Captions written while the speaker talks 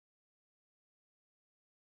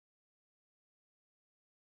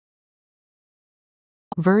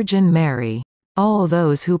Virgin Mary. All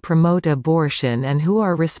those who promote abortion and who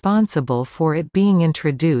are responsible for it being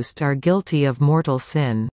introduced are guilty of mortal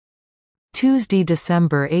sin. Tuesday,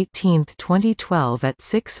 December 18, 2012 at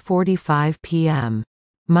 6:45 p.m.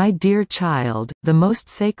 My dear child, the most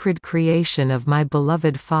sacred creation of my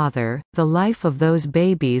beloved Father, the life of those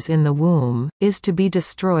babies in the womb, is to be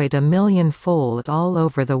destroyed 1,000,000-fold all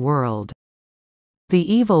over the world.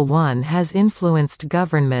 The Evil One has influenced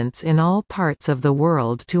governments in all parts of the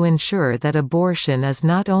world to ensure that abortion is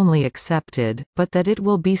not only accepted, but that it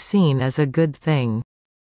will be seen as a good thing.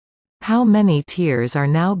 How many tears are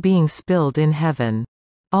now being spilled in heaven!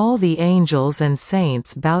 All the angels and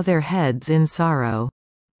saints bow their heads in sorrow.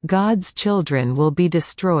 God's children will be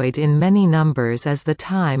destroyed in many numbers as the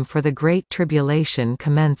time for the Great Tribulation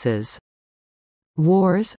commences.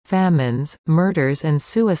 Wars, famines, murders and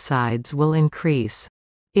suicides will increase.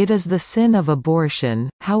 It is the sin of abortion,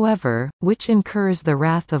 however, which incurs the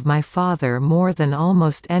wrath of my Father more than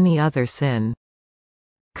almost any other sin.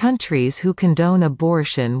 Countries who condone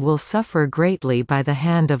abortion will suffer greatly by the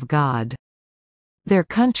hand of God. Their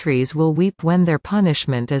countries will weep when their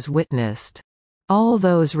punishment is witnessed. All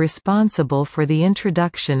those responsible for the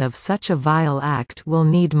introduction of such a vile act will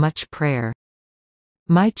need much prayer.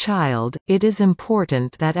 My child, it is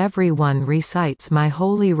important that everyone recites my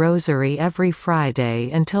Holy Rosary every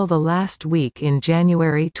Friday until the last week in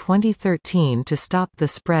January 2013 to stop the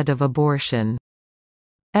spread of abortion.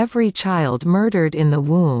 Every child murdered in the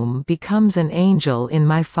womb becomes an angel in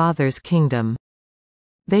my Father's kingdom.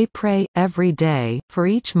 They pray, every day, for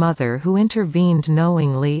each mother who intervened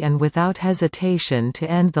knowingly and without hesitation to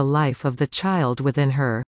end the life of the child within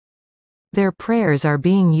her. Their prayers are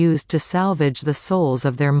being used to salvage the souls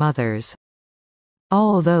of their mothers.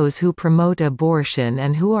 All those who promote abortion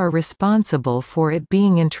and who are responsible for it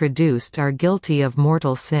being introduced are guilty of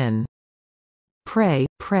mortal sin. Pray,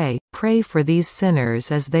 pray, pray for these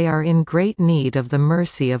sinners as they are in great need of the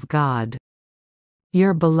mercy of God.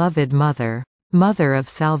 Your beloved Mother. Mother of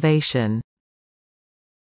Salvation.